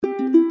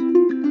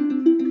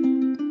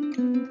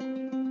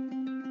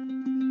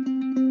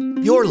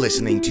You're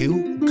listening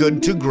to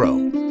Good to Grow,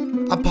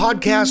 a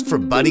podcast for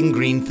budding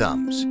green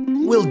thumbs.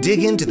 We'll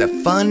dig into the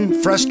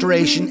fun,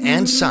 frustration,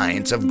 and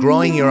science of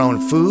growing your own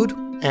food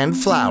and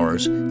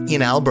flowers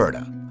in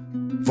Alberta.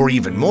 For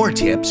even more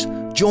tips,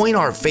 join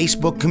our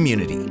Facebook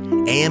community,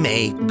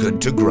 AMA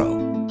Good to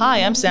Grow.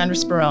 Hi, I'm Sandra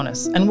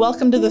Spironis, and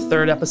welcome to the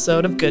third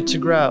episode of Good to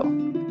Grow.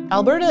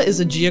 Alberta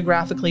is a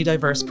geographically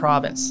diverse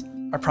province.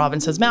 Our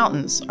province has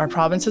mountains, our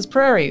province has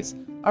prairies,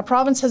 our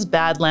province has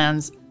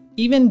badlands,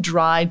 even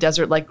dry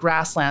desert-like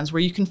grasslands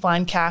where you can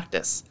find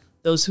cactus.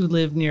 Those who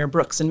live near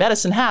Brooks and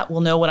Medicine Hat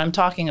will know what I'm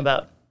talking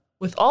about.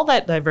 With all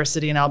that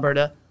diversity in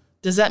Alberta,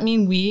 does that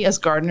mean we as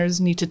gardeners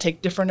need to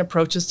take different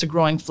approaches to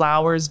growing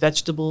flowers,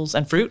 vegetables,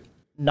 and fruit?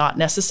 Not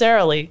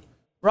necessarily.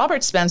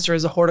 Robert Spencer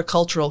is a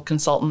horticultural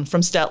consultant from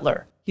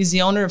Stettler. He's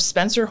the owner of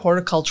Spencer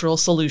Horticultural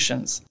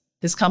Solutions.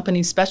 His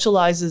company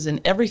specializes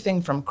in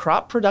everything from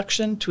crop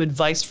production to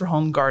advice for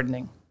home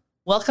gardening.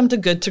 Welcome to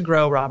Good to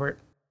Grow, Robert.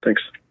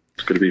 Thanks.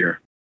 It's good to be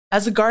here.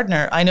 As a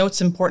gardener, I know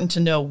it's important to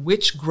know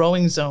which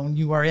growing zone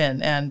you are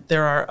in, and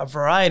there are a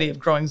variety of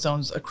growing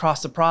zones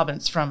across the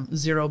province, from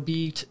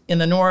 0B in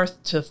the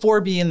north to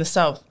 4B in the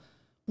south.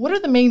 What are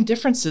the main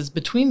differences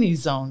between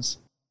these zones?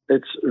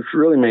 It's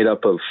really made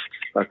up of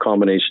a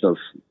combination of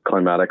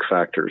climatic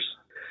factors.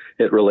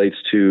 It relates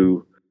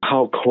to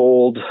how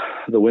cold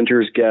the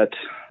winters get,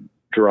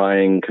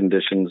 drying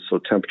conditions, so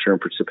temperature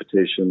and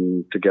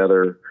precipitation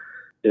together.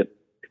 It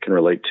can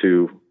relate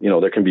to,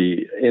 there can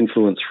be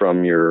influence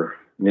from your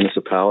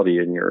municipality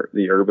and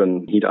the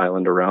urban heat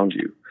island around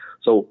you.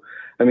 So,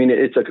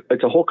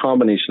 it's a whole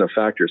combination of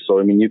factors. So,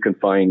 you can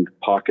find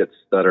pockets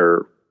that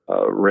are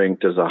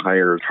ranked as a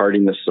higher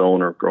hardiness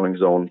zone or growing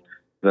zone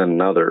than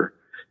another,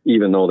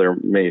 even though there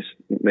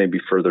may be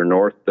further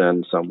north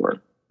than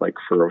somewhere. Like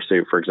for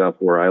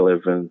example, where I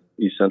live in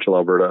East Central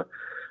Alberta,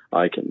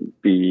 I can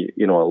be,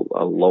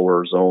 a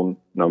lower zone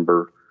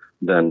number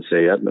than,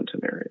 say,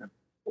 Edmonton area.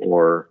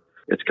 Or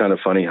it's kind of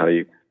funny how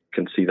you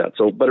can see that.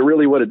 So, but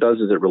really what it does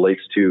is it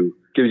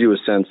gives you a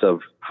sense of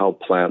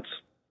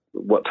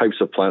what types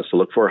of plants to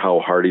look for, how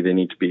hardy they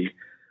need to be.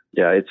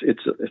 Yeah,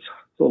 it's a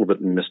little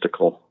bit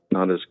mystical,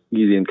 not as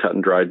easy and cut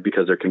and dried,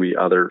 because there can be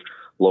other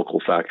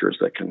local factors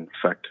that can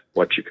affect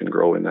what you can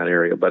grow in that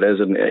area. But as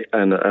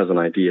an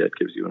idea, it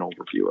gives you an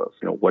overview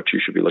of, what you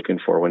should be looking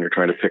for when you're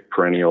trying to pick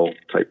perennial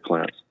type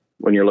plants.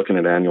 When you're looking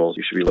at annuals,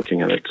 you should be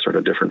looking at sort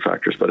of different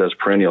factors. But as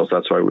perennials,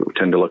 that's why we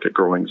tend to look at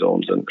growing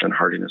zones and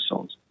hardiness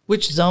zones.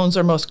 Which zones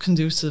are most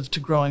conducive to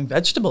growing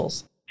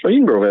vegetables? Well, you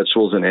can grow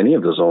vegetables in any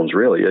of the zones,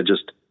 really. As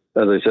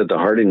I said, the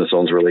hardiness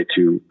zones relate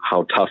to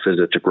how tough is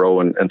it to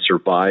grow and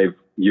survive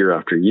year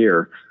after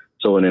year.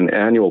 So in an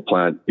annual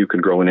plant, you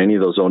can grow in any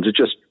of those zones. It's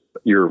just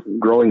your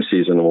growing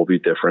season will be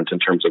different in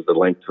terms of the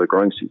length of the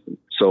growing season.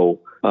 So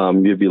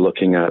you'd be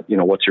looking at,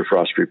 what's your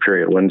frost-free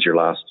period? When's your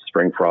last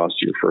spring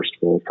frost, your first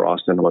full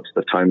frost, and what's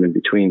the time in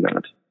between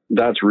that?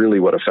 That's really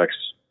what affects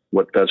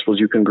what vegetables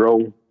you can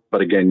grow.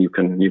 But again, you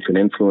can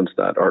influence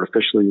that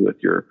artificially with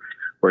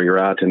where you're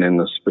at and in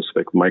the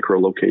specific micro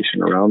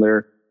location around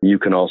there. You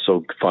can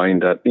also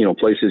find that,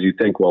 places you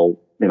think,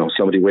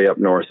 somebody way up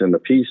north in the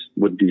Peace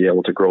would be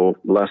able to grow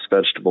less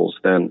vegetables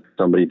than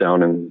somebody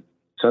down in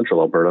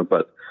Central Alberta,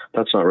 but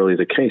that's not really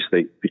the case.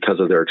 Because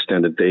of their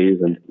extended days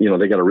and,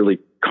 they got a really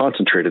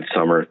concentrated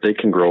summer, they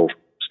can grow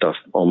stuff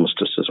almost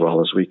just as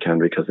well as we can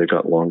because they've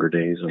got longer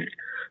days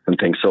and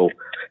things. So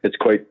it's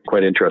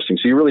quite interesting.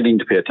 So you really need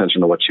to pay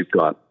attention to what you've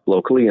got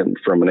locally. And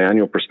from an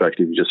annual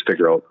perspective, you just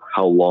figure out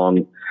how long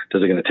is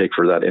it going to take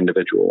for that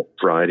individual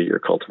variety or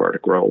cultivar to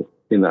grow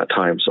in that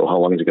time. So how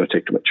long is it going to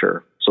take to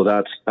mature? So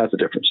that's a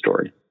different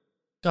story.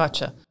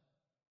 Gotcha.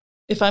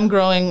 If I'm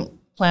growing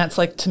plants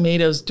like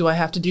tomatoes, do I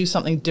have to do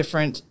something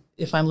different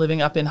if I'm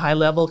living up in High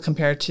Level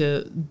compared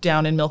to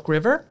down in Milk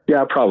River?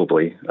 Yeah,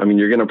 probably.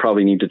 You're going to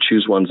probably need to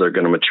choose ones that are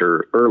going to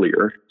mature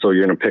earlier. So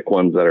you're going to pick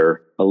ones that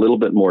are a little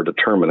bit more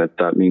determinate.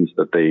 That means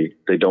that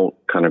they don't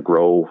kind of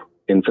grow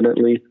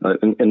infinitely.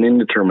 An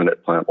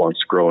indeterminate plant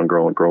wants to grow and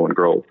grow and grow and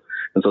grow.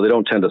 And so they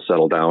don't tend to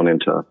settle down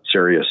into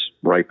serious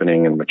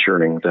ripening and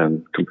maturing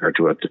than compared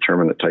to a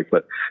determinate type.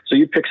 But so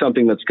you pick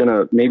something that's going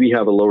to maybe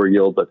have a lower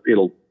yield, but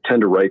it'll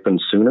tend to ripen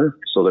sooner.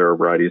 So there are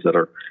varieties that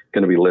are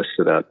going to be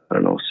listed at,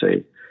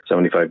 say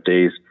 75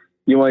 days.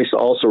 You might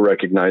also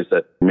recognize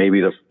that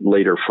maybe the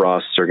later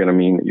frosts are going to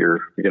mean that you're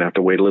going to have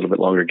to wait a little bit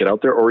longer to get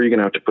out there, or you're going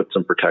to have to put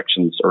some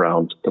protections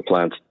around the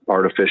plants,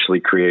 artificially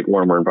create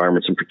warmer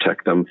environments and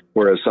protect them.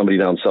 Whereas somebody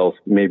down south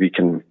maybe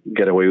can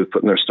get away with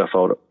putting their stuff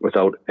out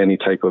without any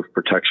type of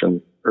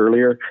protection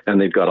earlier, and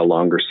they've got a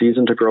longer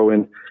season to grow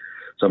in.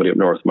 Somebody up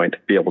north might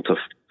be able to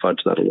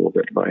fudge that a little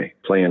bit by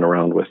playing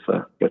around with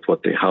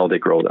how they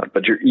grow that.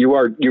 But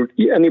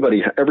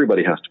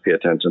everybody has to pay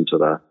attention to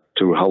that,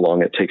 to how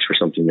long it takes for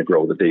something to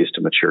grow, the days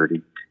to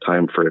maturity,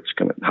 time for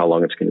how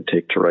long it's going to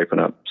take to ripen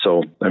up.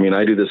 So,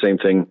 I do the same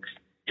thing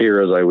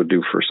here as I would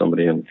do for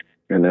somebody in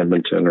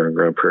Edmonton or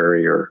Grand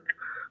Prairie or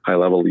High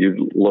Level.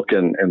 You look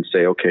and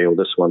say, okay, well,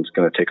 this one's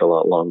going to take a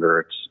lot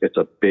longer. It's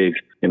a big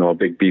a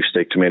big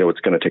beefsteak tomato, it's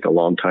going to take a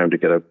long time to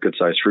get a good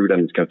sized fruit,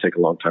 and it's going to take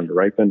a long time to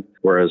ripen.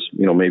 Whereas,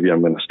 maybe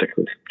I'm going to stick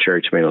with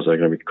cherry tomatoes that are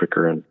going to be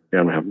quicker and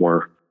I'm going to have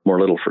more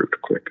little fruit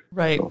quick.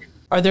 Right. So,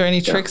 are there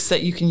any tricks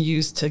that you can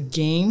use to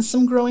gain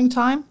some growing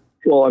time?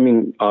 Well,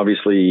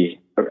 obviously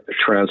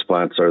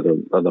transplants are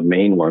the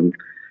main one.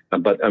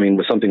 But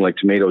with something like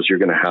tomatoes, you're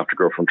going to have to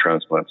grow from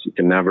transplants. You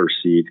can never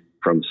seed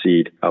from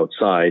seed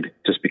outside,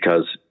 just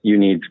because you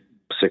need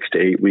 6 to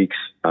 8 weeks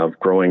of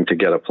growing to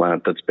get a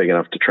plant that's big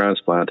enough to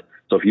transplant.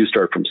 So if you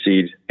start from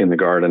seed in the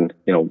garden,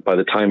 by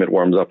the time it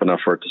warms up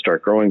enough for it to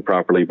start growing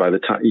properly, by the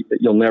time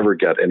you'll never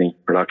get any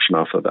production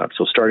off of that.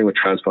 So starting with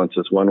transplants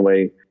is one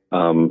way.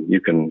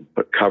 You can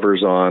put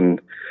covers on,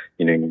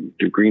 you can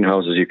do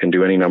greenhouses. You can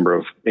do any number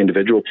of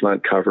individual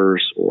plant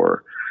covers,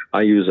 or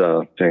I use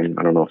a thing.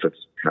 I don't know if it's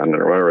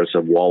it's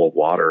a wall of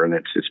water, and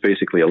it's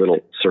basically a little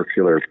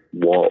circular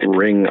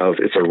ring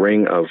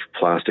of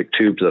plastic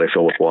tubes that I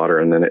fill with water,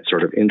 and then it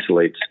sort of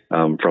insulates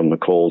from the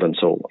cold. And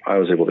so I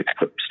was able to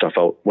put stuff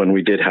out when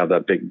we did have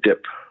that big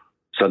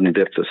sudden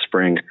dip this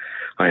spring.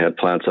 I had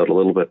plants out a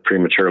little bit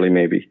prematurely,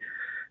 maybe,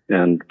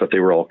 but they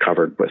were all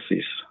covered with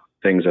these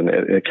things, and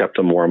it kept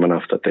them warm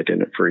enough that they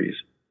didn't freeze.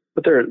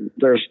 But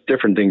there's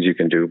different things you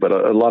can do, but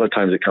a lot of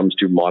times it comes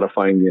to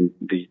modifying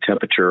the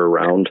temperature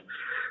around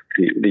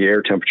the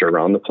air temperature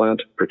around the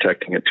plant,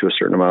 protecting it to a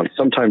certain amount.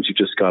 Sometimes you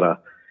just gotta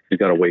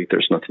wait.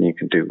 There's nothing you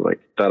can do. Like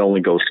that only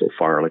goes so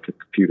far, like a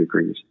few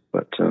degrees.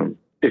 But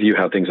if you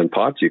have things in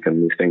pots, you can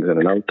move things in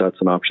and out.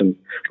 That's an option.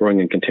 Growing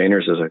in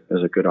containers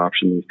is a good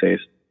option these days.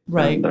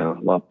 Right.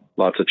 And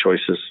lots of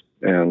choices.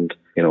 And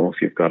if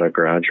you've got a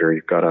garage or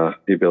you've got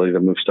the ability to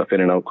move stuff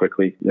in and out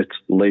quickly, it's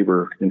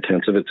labor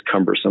intensive. It's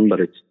cumbersome, but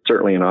it's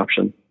certainly an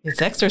option.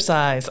 It's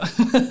exercise.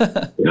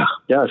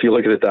 Yeah. If you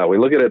look at it that way,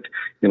 look at it,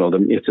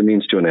 it's a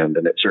means to an end,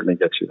 and it certainly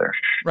gets you there.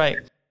 Right.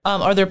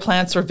 Are there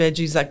plants or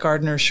veggies that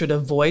gardeners should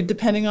avoid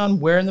depending on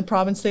where in the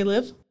province they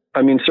live?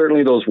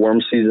 Certainly those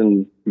warm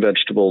season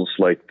vegetables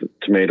like the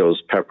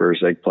tomatoes,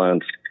 peppers,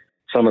 eggplants,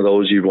 some of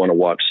those you'd want to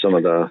watch.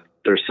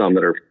 There's some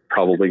that are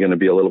probably going to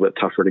be a little bit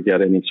tougher to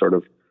get any sort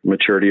of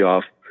maturity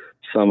off.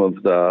 Some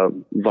of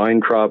the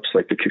vine crops,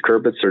 like the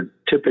cucurbits, are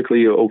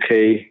typically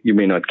okay. You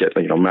may not get,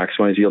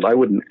 maximize yield. I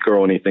wouldn't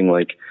grow anything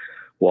like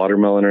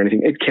watermelon or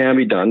anything. It can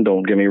be done.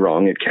 Don't get me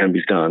wrong. It can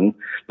be done.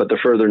 But the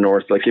further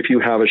north, like if you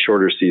have a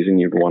shorter season,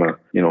 you'd want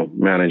to,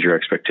 manage your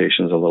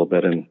expectations a little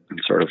bit and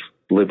sort of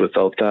live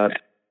without that.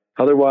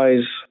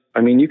 Otherwise,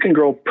 you can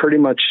grow pretty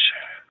much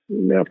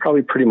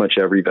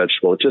every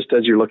vegetable. It's just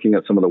as you're looking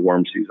at some of the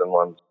warm season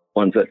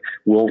ones that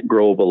won't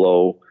grow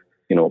below,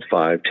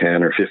 5,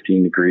 10, or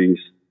 15 degrees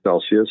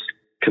Celsius,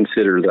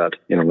 consider that,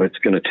 it's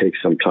going to take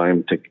some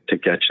time to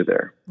get you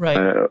there.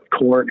 Right.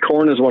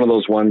 Corn is one of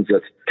those ones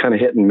that's kind of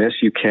hit and miss.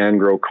 You can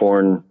grow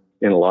corn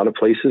in a lot of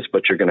places,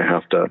 but you're going to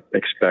have to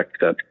expect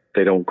that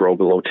they don't grow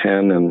below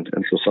 10. And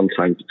so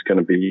sometimes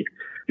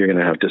you're going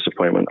to have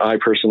disappointment. I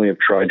personally have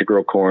tried to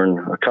grow corn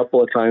a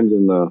couple of times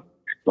in the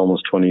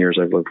almost 20 years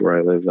I've lived where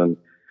I live. And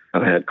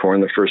I had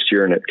corn the first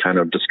year, and it kind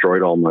of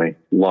destroyed all my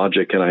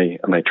logic. And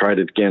I tried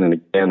it again and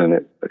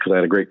again, because I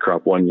had a great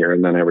crop one year,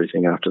 and then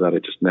everything after that,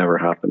 it just never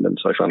happened. And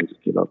so I finally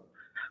just gave up.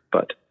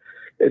 But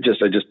I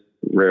just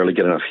rarely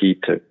get enough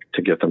heat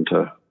to get them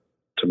to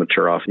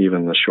mature off,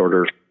 even the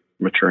shorter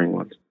maturing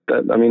ones.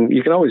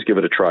 You can always give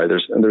it a try.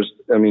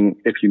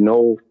 If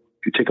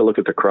you take a look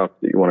at the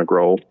crop that you want to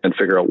grow and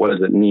figure out what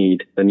does it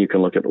need, then you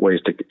can look at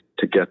ways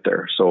to get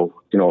there.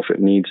 So, if it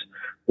needs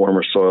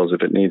warmer soils,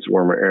 if it needs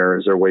warmer air,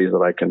 is there ways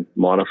that I can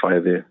modify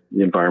the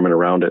environment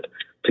around it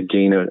to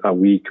gain a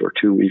week or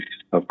 2 weeks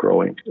of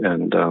growing?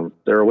 And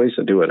there are ways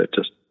to do it. It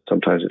just,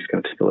 sometimes it's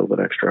going to take a little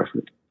bit extra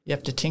effort. You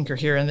have to tinker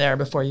here and there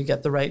before you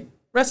get the right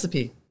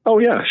recipe. Oh,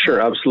 yeah,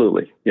 sure.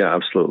 Absolutely. Yeah,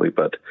 absolutely.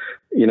 But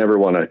you never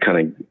want to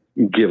kind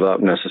of give up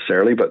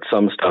necessarily. But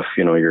some stuff,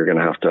 you're going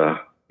to have to,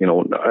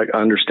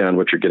 understand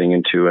what you're getting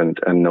into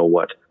and know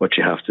what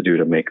you have to do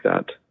to make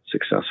that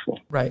successful.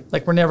 Right.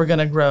 Like we're never going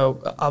to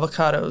grow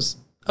avocados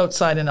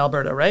outside in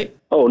Alberta, right?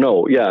 Oh,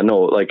 no. Yeah,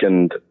 no.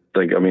 When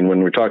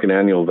we're talking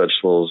annual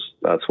vegetables,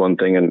 that's one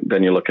thing. And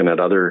then you're looking at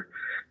other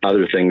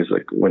things,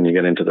 like when you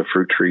get into the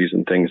fruit trees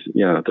and things,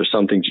 there's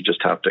some things you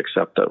just have to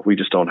accept that we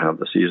just don't have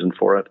the season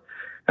for it.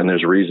 And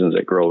there's reasons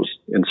it grows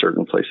in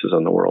certain places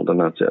in the world, and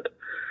that's it.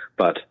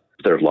 But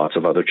there's lots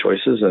of other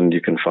choices, and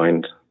you can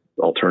find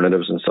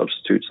alternatives and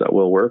substitutes that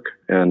will work.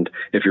 And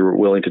if you're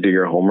willing to do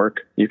your homework,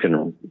 you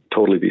can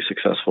totally be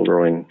successful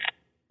growing,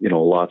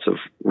 lots of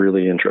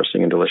really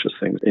interesting and delicious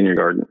things in your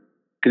garden.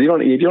 Because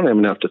you don't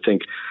even have to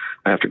think,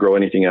 I have to grow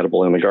anything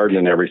edible in the garden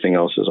and everything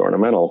else is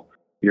ornamental.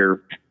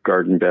 Your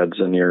garden beds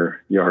and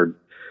your yard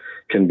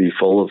can be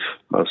full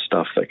of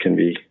stuff that can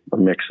be a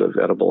mix of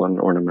edible and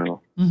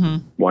ornamental.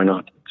 Mm-hmm. Why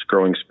not? It's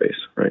growing space,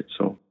 right?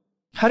 So,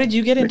 how did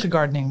you get into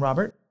gardening,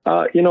 Robert?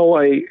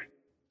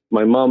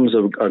 My mom's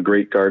a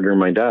great gardener.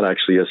 My dad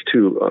actually is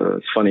too.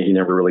 It's funny, he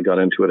never really got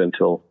into it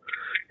until,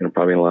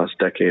 probably in the last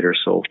decade or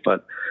so.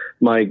 But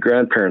my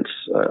grandparents,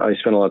 I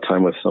spent a lot of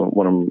time with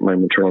one of my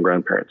maternal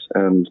grandparents,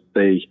 and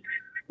they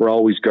were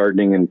always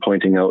gardening and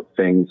pointing out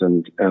things.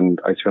 And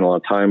I spent a lot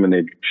of time, and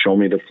they'd show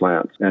me the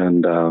plants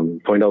and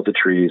point out the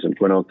trees and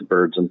point out the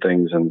birds and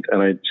things. And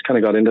I just kind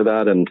of got into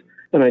that. And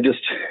I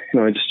just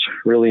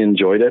really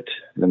enjoyed it.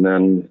 And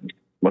then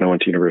when I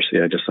went to university,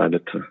 I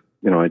decided to,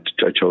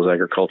 I chose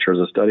agriculture as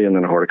a study and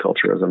then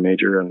horticulture as a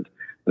major. And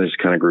it just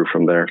kind of grew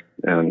from there.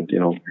 And,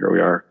 here we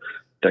are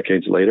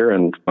decades later,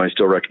 and I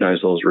still recognize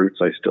those roots.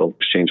 I still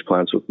exchange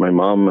plants with my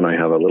mom, and I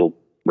have a little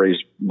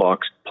raised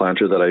box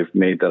planter that I've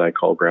made that I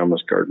call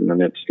Grandma's Garden.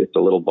 And it's a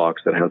little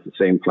box that has the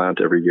same plant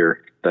every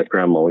year that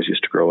Grandma always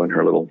used to grow in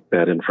her little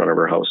bed in front of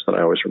her house that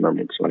I always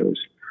remembered. So I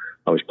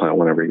always plant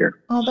one every year.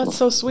 Oh, that's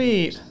so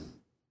sweet.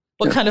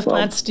 What kind of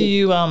plants do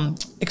you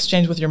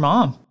exchange with your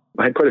mom?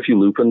 I had quite a few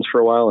lupins for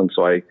a while, and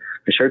so I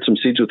shared some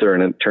seeds with her,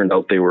 and it turned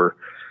out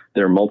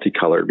they're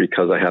multicolored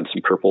because I had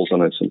some purples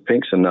and some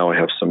pinks, and now I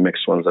have some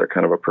mixed ones that are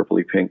kind of a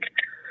purpley pink.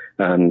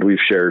 And we've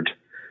shared,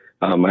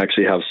 I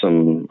actually have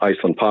some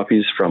Iceland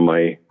poppies from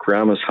my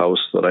grandma's house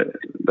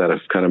that have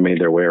kind of made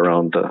their way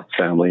around the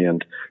family,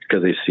 and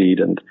because they seed,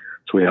 and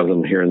so we have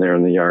them here and there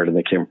in the yard, and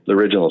the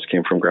originals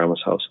came from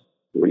grandma's house.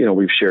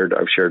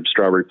 I've shared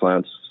strawberry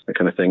plants, that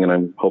kind of thing, and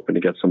I'm hoping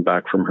to get some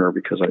back from her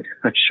because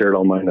I shared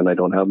all mine and I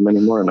don't have them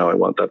anymore, and now I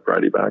want that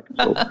variety back.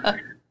 So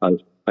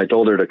I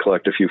told her to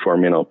collect a few for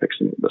me, and I'll pick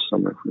some this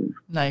summer.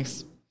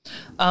 Nice.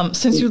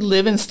 Since you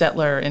live in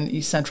Stettler in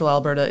East Central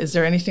Alberta, is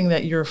there anything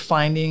that you're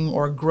finding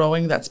or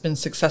growing that's been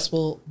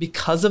successful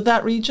because of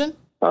that region?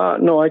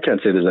 No, I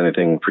can't say there's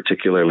anything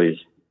particularly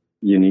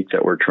unique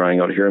that we're trying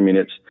out here. I mean,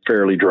 it's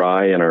fairly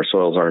dry and our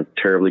soils aren't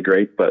terribly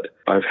great, but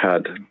I'm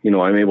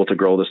able to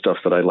grow the stuff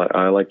that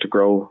I like to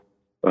grow.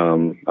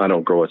 I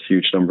don't grow a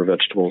huge number of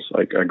vegetables.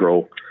 I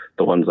grow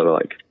the ones that I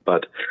like.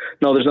 But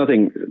no, there's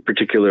nothing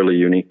particularly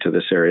unique to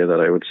this area that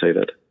I would say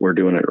that we're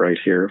doing it right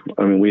here.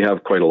 I mean, we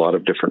have quite a lot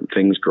of different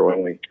things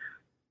growing.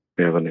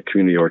 We have a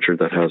community orchard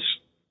that has,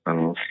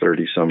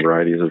 30 some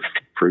varieties of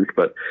fruit,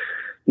 but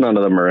none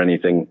of them are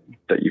anything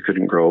that you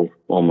couldn't grow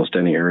almost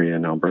any area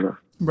in Alberta.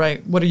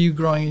 Right. What are you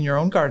growing in your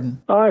own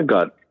garden? I've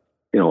got,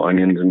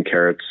 onions and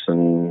carrots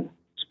and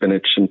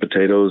spinach and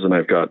potatoes, and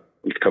I've got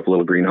a couple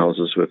little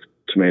greenhouses with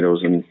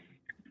tomatoes and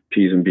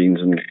peas and beans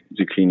and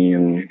zucchini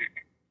and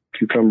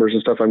cucumbers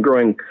and stuff. I'm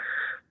growing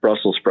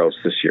Brussels sprouts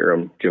this year.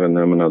 I'm giving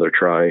them another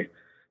try.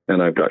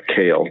 And I've got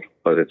kale,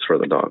 but it's for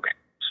the dog.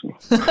 So.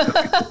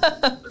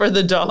 For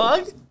the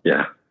dog?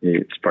 Yeah,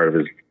 it's part of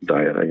his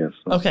diet, I guess.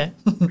 So. Okay.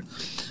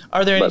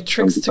 Are there any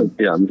tricks to...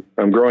 Yeah,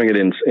 I'm growing it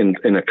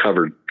in a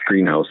covered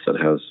greenhouse that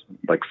has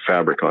like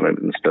fabric on it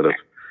instead of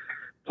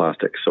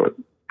plastic, so it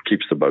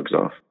keeps the bugs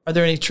off. Are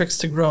there any tricks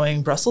to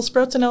growing Brussels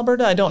sprouts in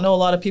Alberta? I don't know a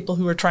lot of people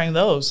who are trying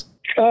those.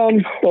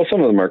 Well,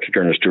 some of the market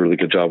gardeners do a really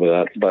good job of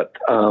that, but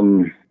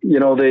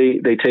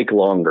they take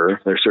longer.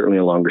 They're certainly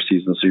a longer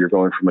season, so you're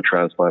going from a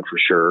transplant for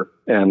sure.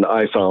 And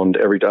I found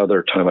every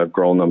other time I've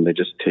grown them, they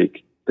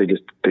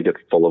get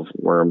full of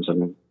worms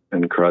and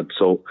crud.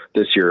 So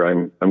this year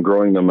I'm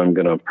growing them. I'm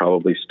going to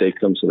probably stake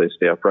them so they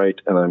stay upright,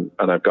 and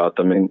I've got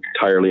them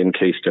entirely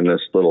encased in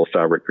this little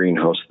fabric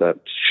greenhouse that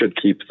should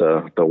keep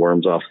the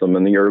worms off them.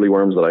 And the early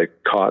worms that I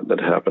caught that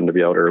happened to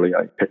be out early,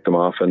 I picked them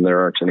off, and there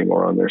aren't any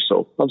more on there.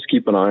 So I'll just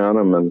keep an eye on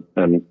them.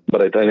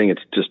 But I think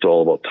it's just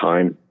all about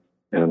time,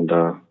 and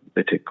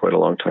they take quite a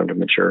long time to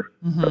mature.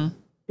 Mm-hmm. But,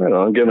 I don't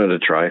know, I'm giving it a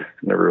try. I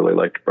never really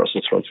liked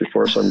Brussels sprouts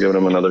before, so I'm giving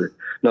them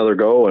another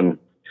go. And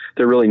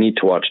they're really neat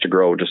to watch to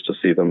grow, just to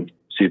see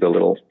the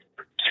little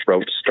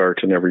sprouts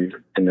start in every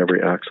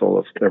axil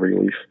of every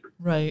leaf.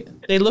 Right.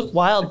 They look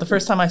wild. The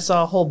first time I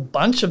saw a whole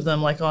bunch of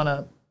them, like on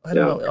a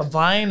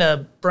vine,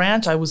 a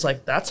branch, I was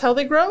like, that's how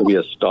they grow? It'll be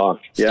a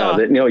stalk. Yeah.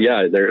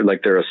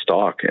 They're a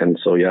stalk. And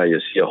so, you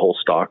see a whole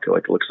stalk,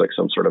 like it looks like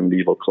some sort of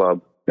medieval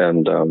club.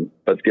 And,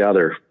 but yeah,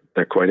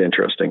 they're quite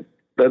interesting.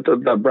 The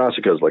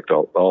brassicas, like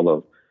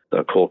all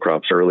the cole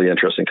crops, are really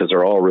interesting because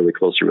they're all really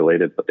closely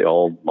related, but they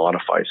all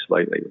modify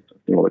slightly.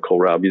 The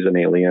kohlrabi is an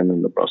alien,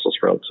 and the Brussels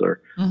sprouts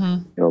are,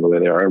 the way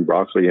they are. And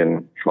broccoli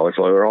and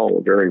cauliflower are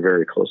all very,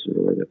 very closely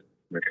related.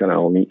 They're kind of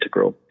all neat to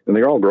grow. And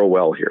they all grow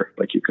well here.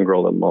 Like you can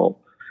grow them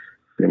all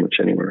pretty much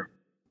anywhere.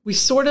 We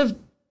sort of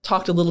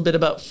talked a little bit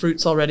about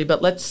fruits already,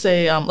 but let's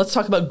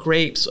talk about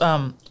grapes.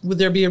 Would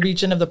there be a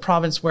region of the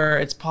province where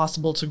it's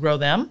possible to grow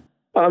them?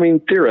 I mean,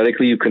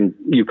 theoretically, you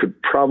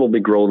could probably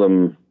grow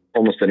them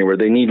almost anywhere.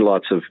 They need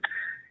lots of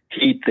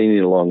heat. They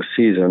need a long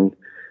season.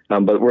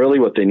 But really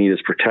what they need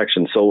is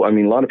protection. So, I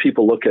mean, a lot of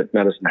people look at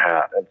Medicine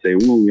Hat and say,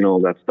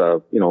 that's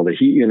the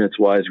heat units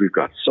wise, we've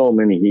got so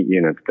many heat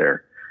units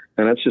there.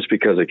 And that's just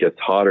because it gets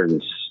hotter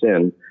than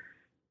sin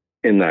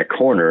in that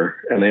corner,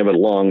 and they have a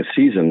long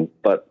season.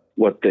 But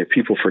what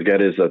people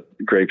forget is that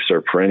grapes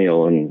are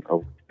perennial and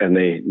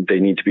they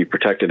need to be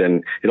protected.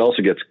 And it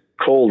also gets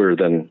colder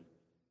than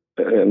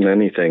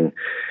anything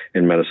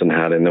in Medicine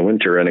Hat in the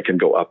winter, and it can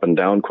go up and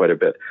down quite a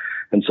bit.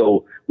 And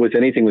so with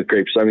anything with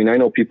grapes, I mean, I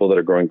know people that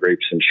are growing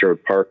grapes in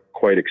Sherwood Park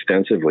quite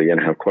extensively and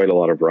have quite a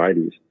lot of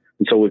varieties.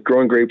 And so with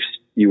growing grapes,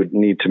 you would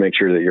need to make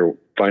sure that you're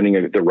finding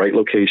the right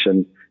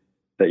location,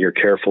 that you're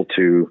careful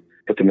to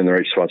put them in the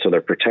right spot so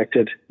they're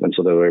protected and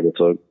so they're able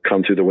to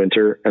come through the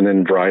winter. And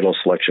then varietal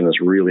selection is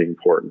really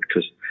important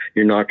because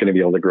you're not going to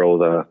be able to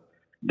grow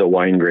the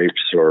wine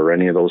grapes or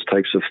any of those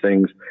types of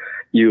things.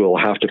 You will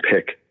have to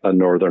pick a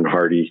Northern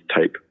Hardy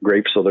type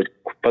grape.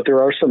 But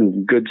there are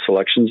some good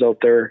selections out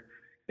there.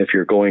 If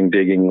you're going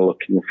digging,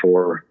 looking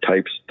for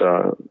types,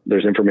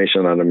 there's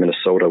information out of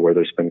Minnesota where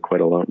there's been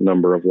quite a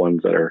number of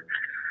ones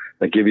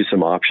that give you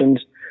some options.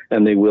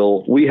 And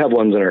we have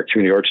ones in our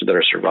community orchard that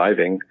are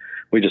surviving.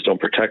 We just don't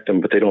protect them,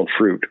 but they don't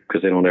fruit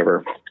because they don't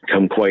ever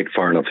come quite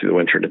far enough through the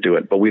winter to do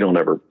it. But we don't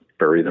ever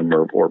bury them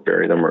or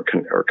bury them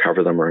or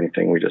cover them or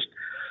anything. We just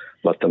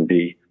let them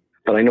be.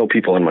 But I know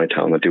people in my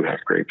town that do have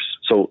grapes.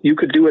 So you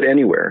could do it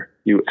anywhere,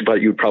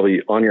 but you'd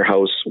probably on your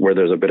house where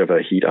there's a bit of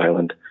a heat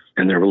island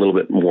and they're a little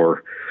bit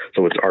more,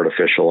 so it's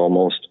artificial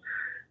almost.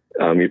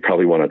 You'd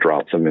probably want to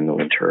drop them in the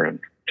winter and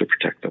to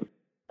protect them.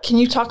 Can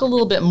you talk a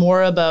little bit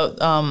more about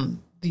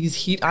these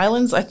heat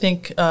islands? I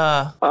think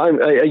I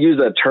use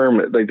that term.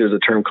 Like there's a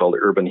term called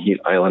urban heat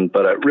island,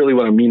 but really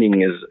what I'm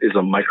meaning is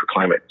a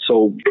microclimate.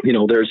 So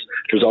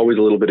there's always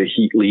a little bit of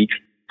heat leak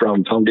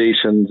from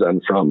foundations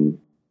and from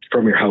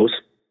your house.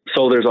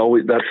 So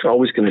that's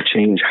always going to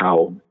change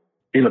how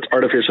it's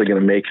artificially going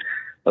to make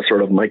a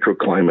sort of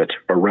microclimate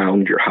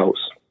around your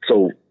house.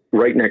 So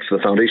right next to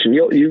the foundation,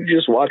 you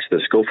just watch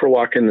this. Go for a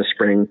walk in the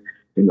spring,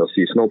 and you'll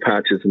see snow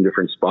patches in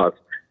different spots.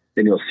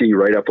 Then you'll see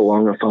right up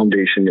along a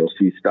foundation, you'll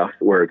see stuff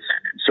where it's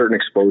certain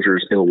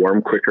exposures, it'll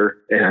warm quicker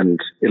and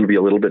it'll be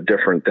a little bit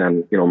different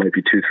than,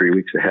 maybe 2-3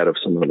 weeks ahead of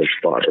some other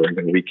spot or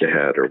even a week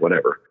ahead or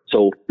whatever.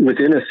 So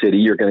within a city,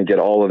 you're going to get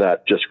all of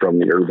that just from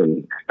the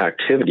urban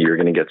activity. You're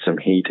going to get some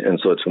heat. And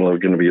so it's going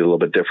to be a little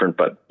bit different,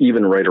 but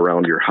even right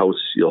around your house,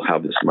 you'll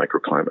have this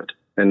microclimate.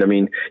 And I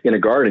mean, in a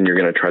garden, you're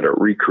going to try to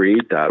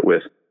recreate that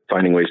with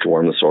finding ways to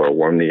warm the soil,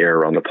 warm the air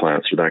around the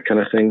plants or that kind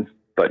of thing.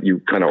 But you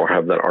kind of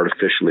have that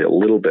artificially a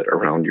little bit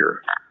around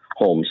your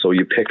home. So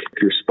you pick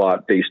your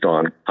spot based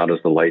on how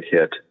does the light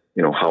hit,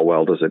 how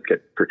well does it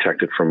get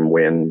protected from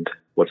wind?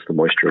 What's the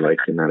moisture like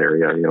in that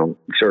area? You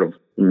sort of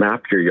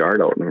map your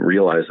yard out and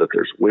realize that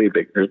there's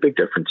big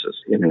differences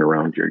in and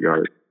around your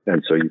yard.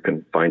 And so you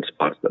can find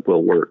spots that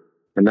will work.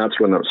 And that's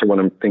when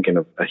I'm thinking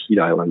of a heat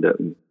island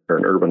or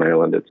an urban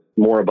island, it's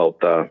more about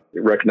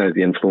recognize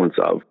the influence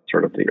of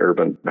sort of the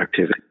urban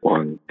activity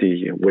on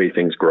the way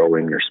things grow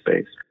in your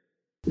space.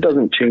 It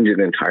doesn't change it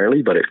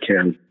entirely, but it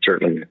can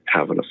certainly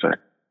have an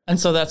effect. And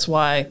so that's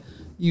why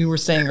you were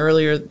saying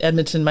earlier,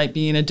 Edmonton might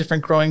be in a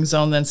different growing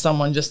zone than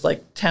someone just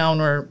like town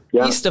or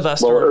east of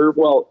us. Edmonton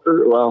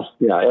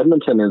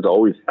has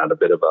always had a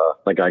bit of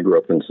I grew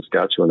up in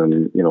Saskatchewan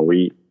and,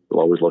 we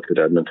always looked at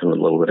Edmonton with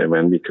a little bit of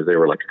envy because they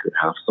were like a good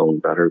half zone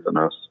better than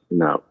us in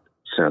that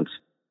sense.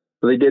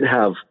 So they did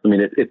have,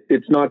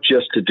 it's not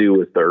just to do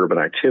with the urban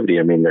activity.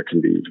 There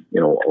can be,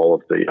 all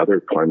of the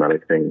other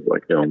climatic things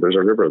like, there's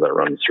a river that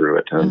runs through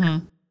it.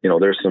 And,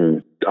 there's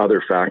some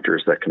other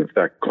factors that can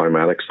affect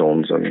climatic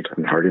zones and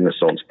hardiness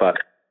zones. But,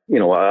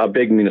 a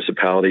big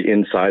municipality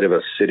inside of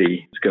a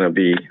city is going to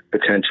be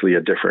potentially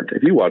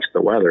if you watch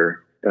the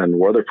weather and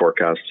weather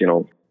forecasts,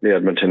 the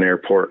Edmonton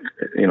Airport,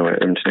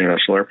 Edmonton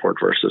International Airport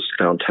versus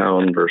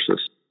downtown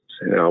versus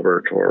St.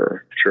 Albert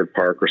or Sherwood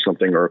Park or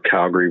something, or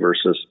Calgary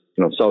versus,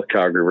 South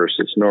Calgary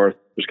versus North.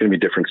 There's going to be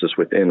differences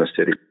within a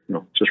city.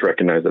 Just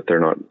recognize that they're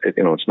not,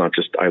 it's not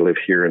just I live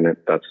here and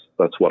that's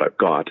what I've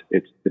got.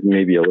 It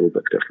may be a little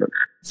bit different.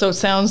 So it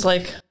sounds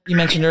like you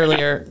mentioned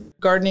earlier,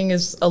 gardening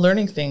is a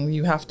learning thing.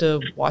 You have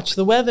to watch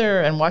the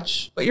weather and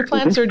watch what your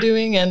plants are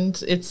doing, and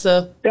it's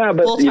a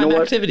full-time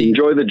activity.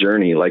 Enjoy the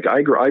journey. Like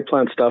I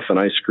plant stuff and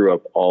I screw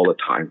up all the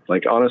time.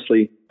 Like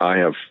honestly, I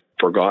have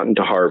forgotten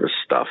to harvest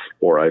stuff,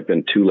 or I've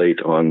been too late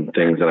on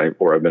things, and I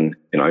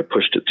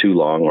pushed it too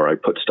long, or I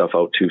put stuff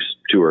out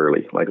too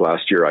early. Like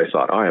last year, I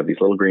thought, I have these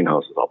little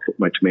greenhouses. I'll put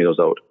my tomatoes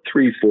out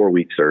 3-4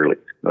 weeks early.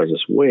 I was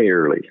just way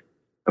early,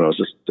 and I was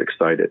just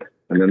excited.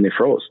 And then they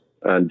froze.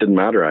 And it didn't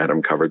matter. I had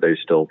them covered. It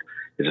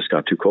just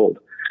got too cold.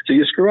 So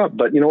you screw up.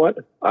 But you know what?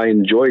 I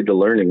enjoyed the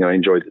learning. I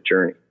enjoyed the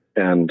journey,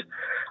 and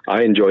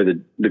I enjoy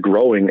the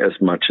growing as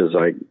much as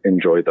I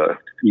enjoy the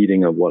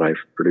eating of what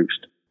I've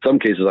produced. Some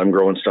cases I'm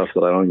growing stuff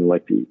that I don't even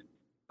like to eat.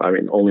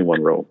 Only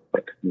one row,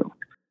 but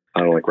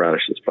I don't like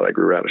radishes, but I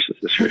grew radishes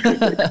this year. They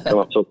come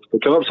up so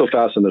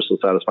fast and they're so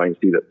satisfying to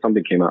see that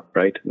something came up,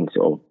 right? And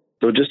so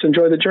just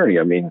enjoy the journey.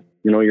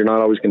 You're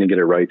not always going to get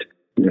it right.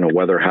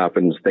 Weather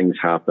happens, things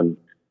happen,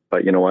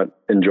 but you know what?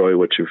 Enjoy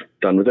what you've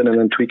done with it and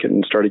then tweak it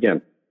and start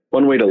again.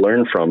 One way to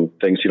learn from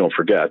things you don't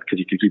forget, because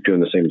you can keep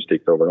doing the same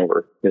mistakes over and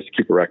over, is to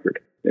keep a record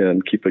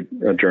and keep a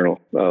journal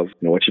of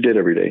what you did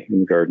every day in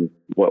the garden.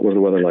 What was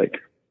the weather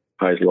like?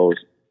 Highs, lows,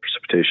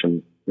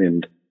 precipitation,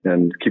 wind,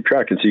 and keep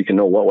track. And so you can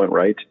know what went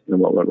right and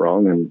what went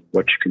wrong and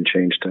what you can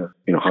change to,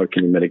 how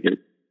can you mitigate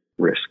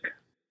risk,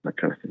 that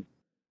kind of thing.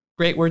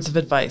 Great words of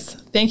advice.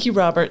 Thank you,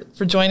 Robert,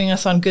 for joining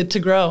us on Good to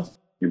Grow.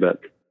 You bet.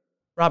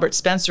 Robert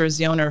Spencer is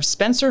the owner of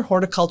Spencer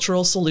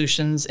Horticultural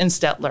Solutions in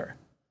Stettler.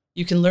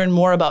 You can learn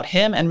more about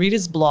him and read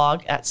his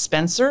blog at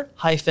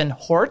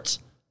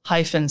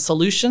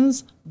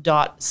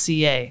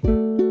spencer-hort-solutions.ca.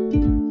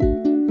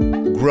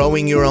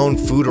 growing your own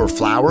food or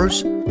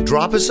flowers?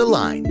 Drop us a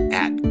line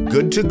at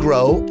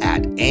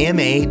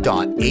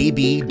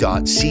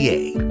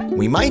goodtogrow@ama.ab.ca.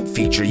 We might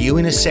feature you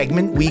in a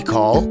segment we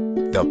call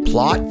The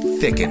Plot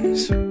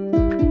Thickens.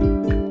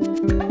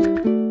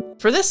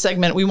 For this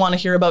segment, we want to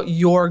hear about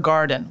your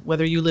garden,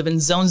 whether you live in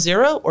Zone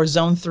 0 or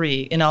Zone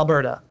 3 in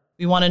Alberta.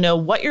 We want to know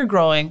what you're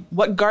growing,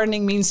 what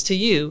gardening means to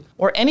you,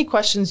 or any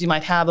questions you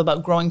might have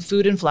about growing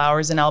food and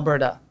flowers in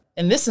Alberta.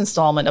 In this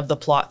installment of The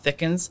Plot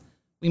Thickens,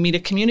 we meet a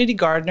community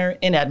gardener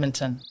in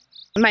Edmonton.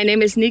 My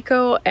name is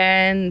Nico,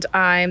 and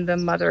I'm the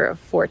mother of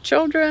 4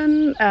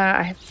 children.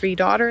 I have 3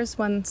 daughters,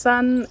 1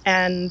 son,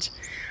 and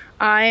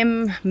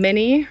I'm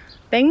many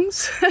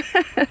things.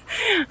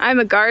 I'm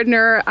a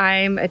gardener,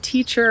 I'm a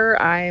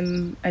teacher,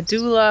 I'm a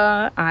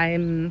doula,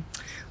 I'm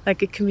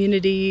like a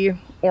community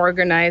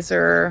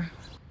organizer.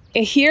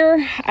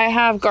 Here I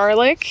have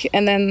garlic,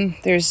 and then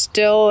there's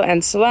dill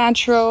and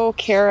cilantro,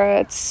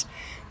 carrots,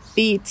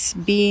 beets,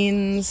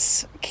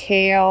 beans,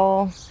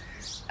 kale,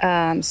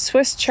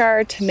 Swiss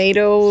chard,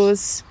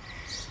 tomatoes.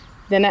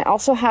 Then I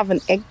also have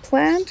an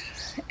eggplant,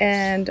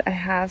 and I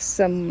have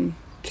some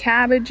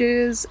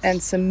cabbages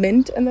and some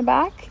mint in the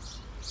back.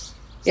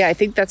 Yeah, I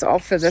think that's all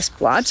for this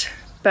plot.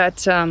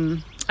 But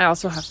I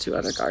also have 2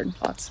 other garden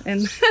plots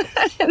in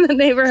the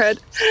neighborhood.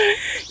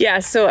 Yeah,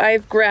 so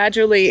I've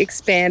gradually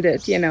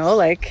expanded,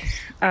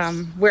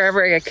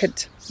 wherever I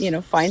could,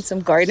 find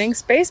some gardening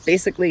space.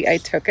 Basically, I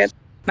took it.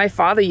 My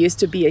father used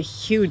to be a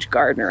huge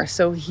gardener,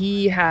 so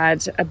he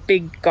had a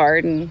big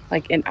garden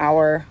like in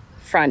our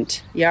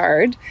front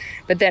yard,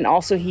 but then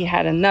also he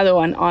had another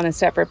one on a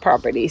separate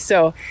property.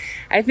 So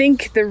I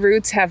think the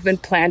roots have been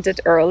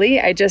planted early.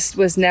 I just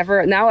was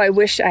never, now I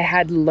wish I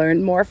had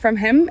learned more from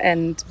him,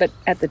 but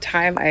at the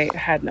time I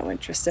had no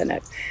interest in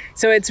it.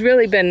 So it's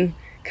really been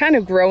kind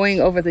of growing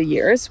over the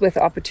years with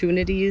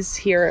opportunities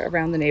here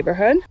around the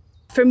neighborhood.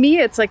 For me,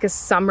 it's like a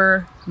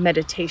summer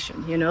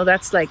meditation,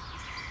 that's like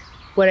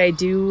what I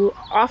do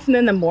often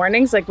in the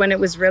mornings. Like when it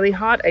was really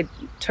hot, I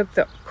took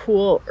the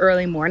cool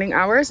early morning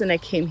hours and I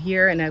came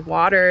here and I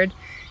watered,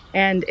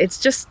 and it's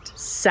just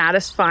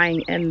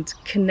satisfying and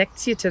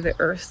connects you to the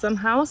earth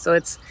somehow. So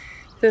it's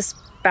this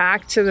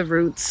back to the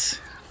roots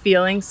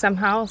feeling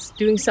somehow,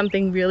 doing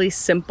something really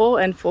simple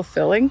and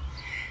fulfilling.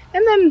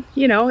 And then,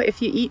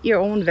 if you eat your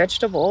own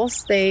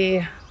vegetables,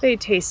 they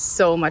taste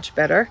so much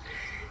better.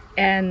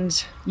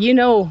 And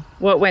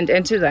what went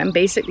into them,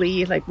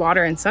 basically like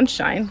water and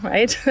sunshine,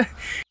 right?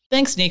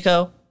 Thanks,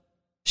 Nico.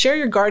 Share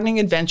your gardening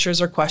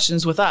adventures or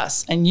questions with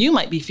us, and you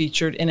might be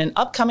featured in an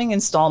upcoming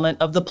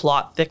installment of The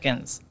Plot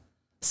Thickens.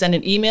 Send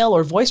an email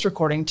or voice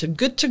recording to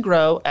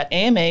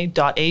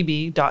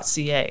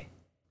goodtogrow@ama.ab.ca.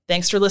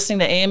 Thanks for listening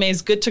to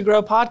AMA's Good to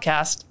Grow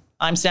podcast.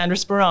 I'm Sandra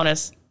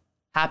Spironis.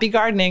 Happy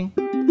gardening.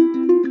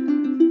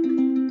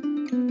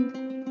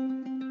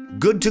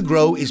 Good to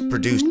Grow is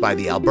produced by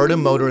the Alberta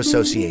Motor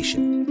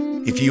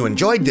Association. If you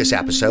enjoyed this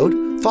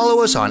episode,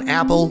 follow us on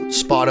Apple,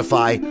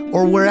 Spotify,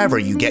 or wherever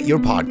you get your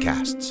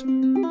podcasts.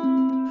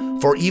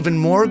 For even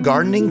more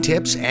gardening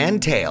tips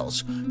and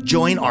tales,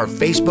 join our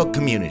Facebook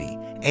community,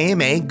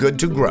 AMA Good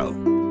to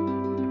Grow.